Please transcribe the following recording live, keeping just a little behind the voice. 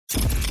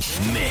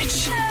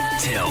Mitch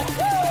till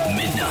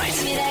midnight.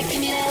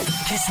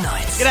 Kiss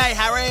Nights. G'day,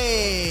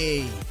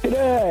 Harry.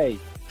 G'day.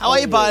 How are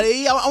you,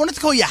 buddy? I wanted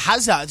to call you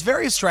Hazza. It's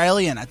very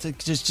Australian. I had to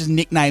just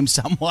nickname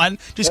someone.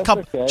 Just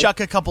okay. chuck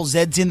a couple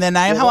Zs in their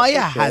name. How are you,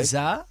 that's okay.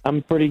 Hazza?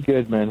 I'm pretty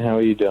good, man. How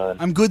are you doing?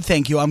 I'm good,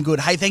 thank you. I'm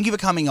good. Hey, thank you for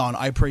coming on.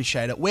 I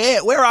appreciate it.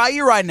 Where are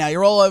you right now?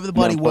 You're all over the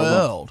bloody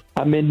world.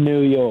 I'm in New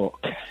York,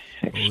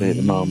 actually, at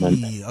the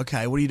moment.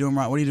 Okay, what are you doing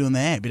What are you doing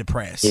there? A bit of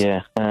press.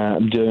 Yeah,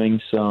 I'm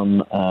doing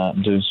some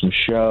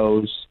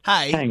shows.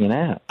 Hey. Hanging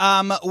out.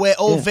 We're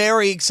all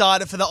very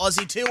excited for the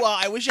Aussie tour.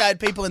 I wish I had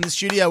people in the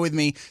studio with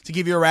me to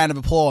give you a round of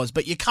applause,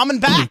 but you're coming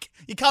back.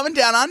 You're coming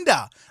down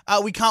under.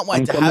 We can't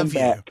wait to have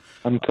you.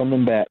 I'm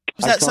coming back.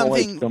 Was that I can't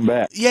wait something? to come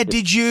back. Yeah.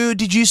 Did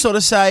you sort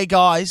of say,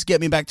 guys,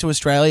 get me back to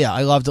Australia?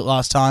 I loved it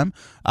last time.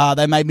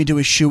 They made me do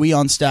a shoey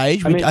on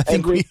stage. I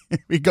think we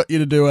got you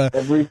to do a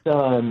every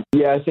time.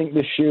 Yeah, I think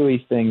the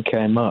shoey thing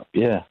came up.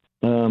 Yeah.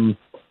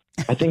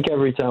 I think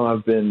every time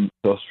I've been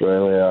to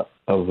Australia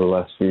over the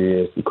last few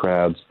years, the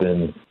crowd's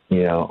been,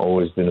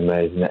 always been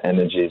amazing. The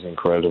energy is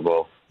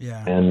incredible.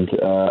 Yeah.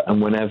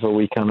 And whenever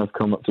we kind of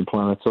come up to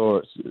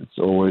Planator, it's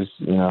always,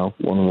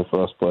 one of the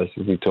first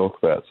places we talk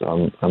about.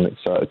 So I'm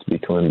excited to be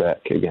coming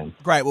back again.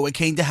 Great. Well, we're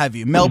keen to have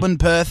you. Melbourne,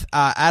 Perth,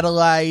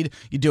 Adelaide.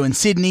 You're doing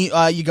Sydney.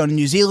 You're going to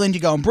New Zealand.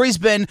 You're going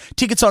Brisbane.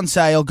 Tickets on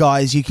sale,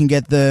 guys. You can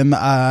get them.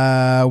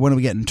 When are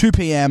we getting? 2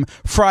 p.m.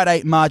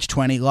 Friday, March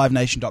 20.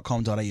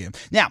 livenation.com.au.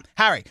 Now,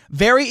 Harry,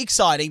 very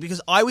exciting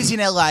because I was in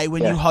LA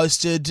when you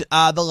hosted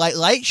the Late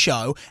Late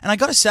Show, and I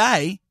got to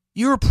say,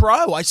 you're a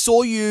pro. I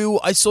saw you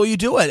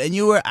do it, and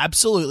you were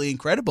absolutely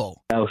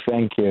incredible. Oh,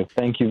 thank you.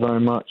 Thank you very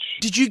much.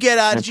 Did you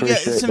get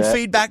some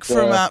feedback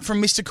from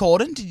Mr.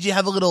 Corden? Did you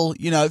have a little,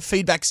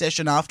 feedback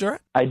session after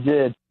it? I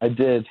did.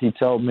 He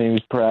told me he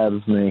was proud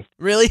of me.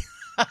 Really?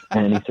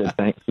 And he said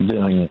thanks for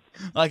doing it.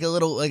 Like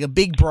a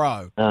big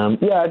bro.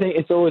 Yeah, I think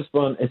it's always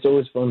fun. It's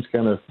always fun to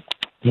kind of,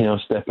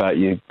 step out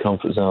your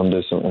comfort zone,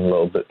 do something a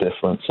little bit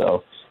different.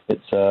 So it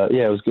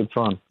was good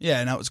fun.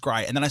 Yeah, no, it was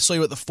great. And then I saw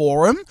you at the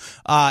Forum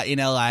in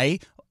LA.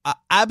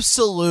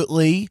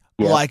 Absolutely,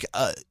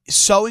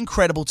 so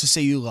incredible to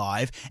see you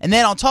live. And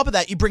then on top of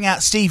that, you bring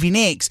out Stevie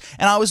Nicks.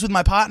 And I was with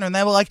my partner, and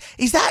they were like,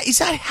 "Is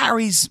that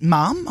Harry's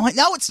mum?" I'm like,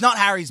 "No, it's not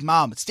Harry's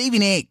mum. It's Stevie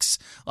Nicks."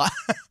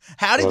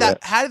 How did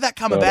that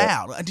come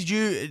about? Did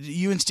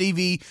you and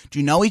Stevie, do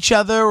you know each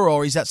other,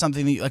 or is that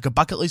something that, like a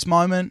bucket list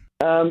moment?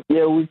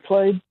 Yeah, we've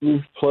played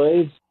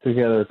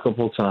together a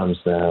couple of times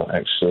now,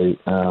 actually.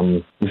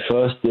 We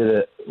first did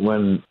it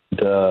when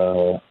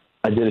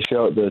I did a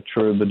show at the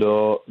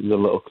Troubadour, the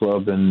little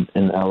club in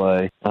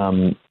LA,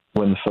 when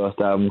the first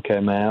album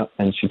came out,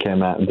 and she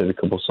came out and did a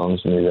couple of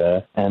songs with me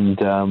there.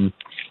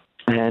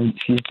 And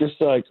she's just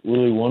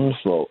really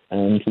wonderful.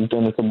 And we've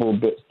done a couple of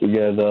bits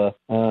together.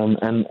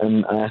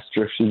 And I asked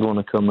her if she'd want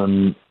to come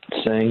and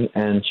sing,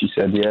 and she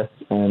said yes.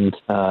 And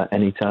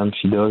anytime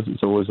she does,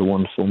 it's always a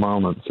wonderful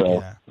moment.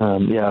 So I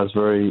was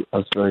very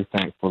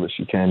thankful that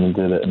she came and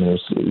did it, and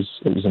it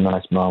was a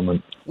nice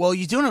moment. Well,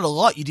 you're doing it a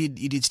lot. You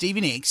did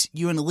Stevie Nicks,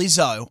 you and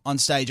Lizzo on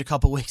stage a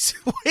couple of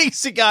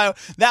weeks ago.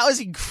 That was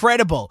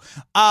incredible.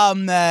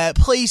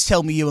 Please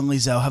tell me you and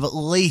Lizzo have at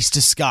least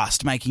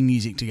discussed making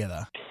music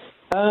together.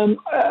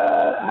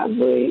 Have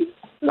we?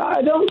 No,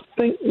 I don't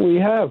think we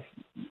have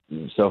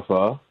so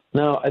far.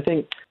 No, I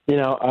think,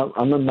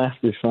 I'm a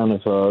massive fan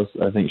of hers.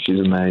 I think she's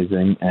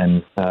amazing.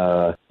 And,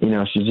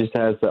 she just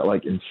has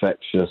that,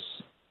 infectious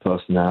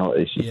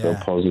personality. She's so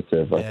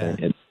positive. I think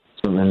it's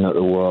something that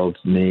the world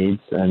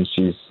needs. And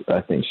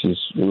I think she's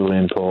really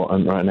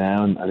important right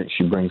now. And I think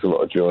she brings a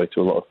lot of joy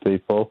to a lot of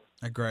people.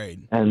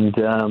 Agreed.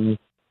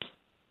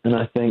 And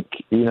I think,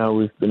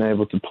 we've been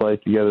able to play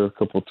together a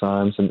couple of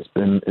times, and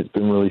it's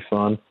been really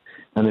fun.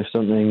 And if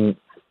something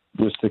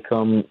was to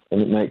come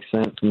and it makes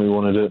sense and we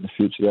want to do it in the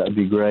future, that would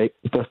be great.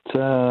 But,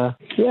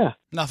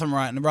 Nothing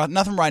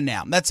right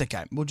now. That's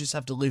okay. We'll just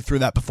have to live through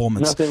that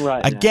performance Nothing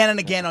right again now. And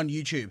again on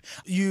YouTube.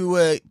 You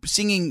were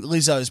singing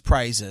Lizzo's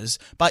praises,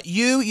 but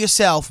you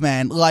yourself,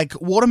 man, like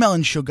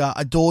Watermelon Sugar,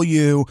 adore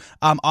you.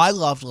 I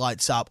loved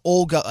Lights Up,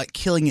 all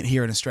killing it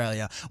here in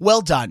Australia.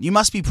 Well done. You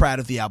must be proud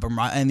of the album,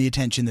 right, and the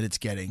attention that it's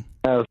getting.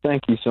 Oh,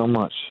 thank you so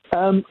much.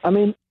 I'm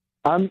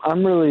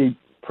really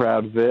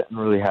proud of it and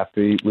really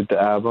happy with the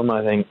album.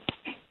 I think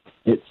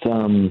it's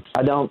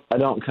I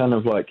don't kind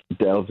of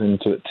delve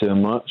into it too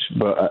much,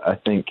 but I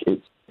think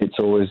it's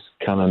always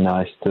kind of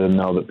nice to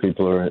know that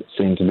people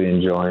seem to be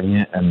enjoying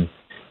it, and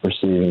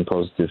receiving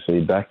positive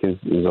feedback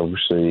is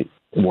obviously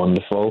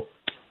wonderful.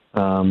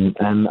 And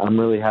I'm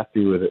really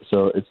happy with it.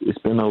 So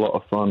it's been a lot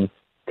of fun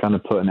kind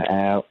of putting it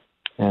out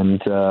and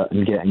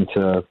getting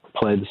to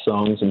play the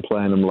songs and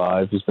playing them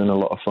live has been a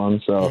lot of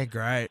fun. So yeah,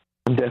 great.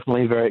 I'm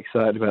definitely very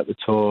excited about the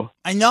tour.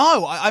 I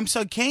know. I'm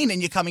so keen,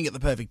 and you're coming at the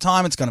perfect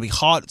time. It's going to be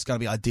hot. It's going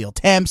to be ideal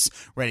temps,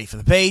 ready for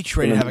the beach,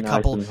 ready to have a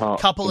couple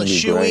of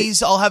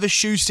shoeies. I'll have a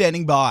shoe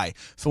standing by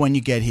for when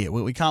you get here.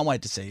 We can't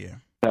wait to see you.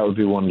 That would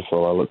be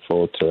wonderful. I look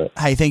forward to it.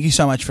 Hey, thank you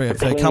so much for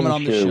coming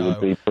on the show. Would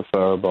be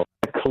preferable.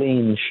 A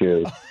clean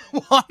shoe.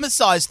 Well, I'm a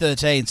size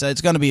 13, so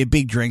it's going to be a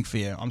big drink for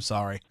you. I'm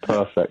sorry.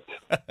 Perfect.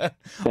 All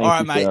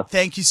right, mate. Sir.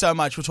 Thank you so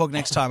much. We'll talk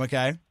next time,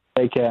 okay?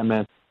 Take care,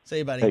 man. See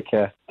you, buddy. Take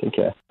care.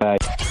 Bye.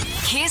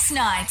 Kiss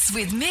Nights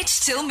with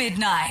Mitch till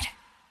midnight.